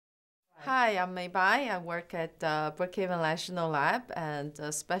Hi, I'm Mei Bai. I work at the Brookhaven National Lab and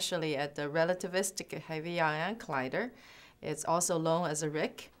especially at the Relativistic Heavy Ion Collider. It's also known as a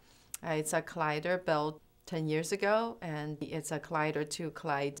RHIC. It's a collider built 10 years ago, and it's a collider to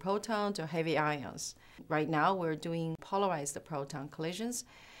collide proton to heavy ions. Right now, we're doing polarized proton collisions.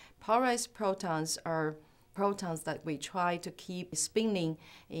 Polarized protons are protons that we try to keep spinning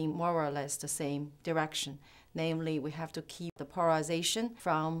in more or less the same direction. Namely, we have to keep the polarization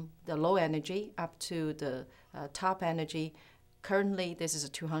from the low energy up to the top energy. Currently, this is a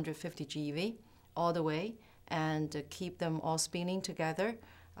 250 GeV all the way, and keep them all spinning together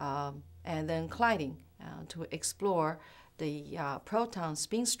and then colliding to explore the proton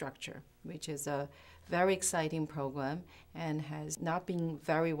spin structure, which is a very exciting program and has not been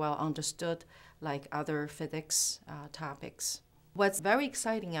very well understood like other physics topics. What's very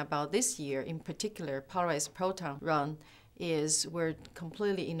exciting about this year, in particular, polarized proton run, is we're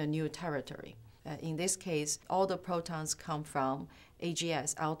completely in a new territory. In this case, all the protons come from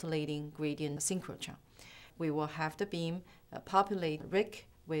AGS, alternating gradient synchrotron. We will have the beam populate RHIC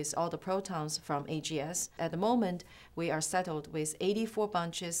with all the protons from AGS. At the moment, we are settled with 84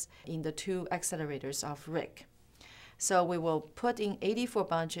 bunches in the two accelerators of RHIC. So we will put in 84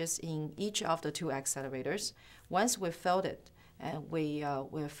 bunches in each of the two accelerators. Once we've filled it, and we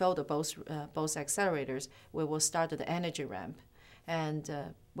will fill both accelerators, we will start the energy ramp. And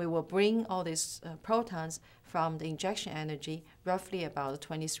we will bring all these protons from the injection energy, roughly about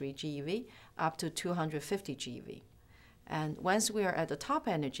 23 GeV, up to 250 GeV. And once we are at the top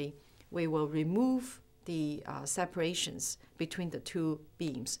energy, we will remove the separations between the two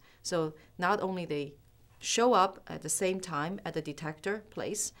beams. So not only they show up at the same time at the detector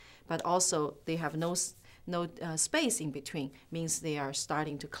place, but also they have no space in between, means they are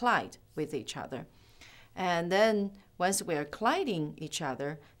starting to collide with each other. And then once we are colliding each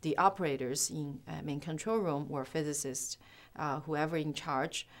other, the operators in main control room or physicists, whoever in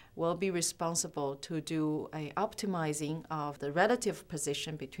charge, will be responsible to do a optimizing of the relative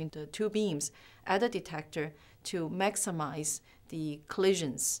position between the two beams at the detector to maximize the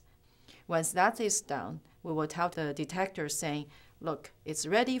collisions. Once that is done, we will tell the detector saying, look, it's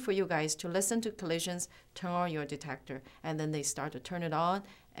ready for you guys to listen to collisions, turn on your detector. And then they start to turn it on,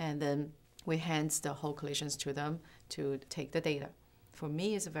 and then we hand the whole collisions to them to take the data. For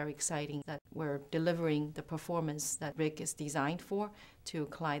me, it's very exciting that we're delivering the performance that RHIC is designed for to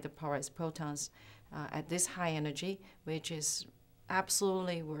collide the polarized protons at this high energy, which is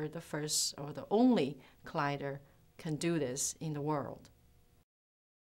absolutely we're the first or the only collider can do this in the world.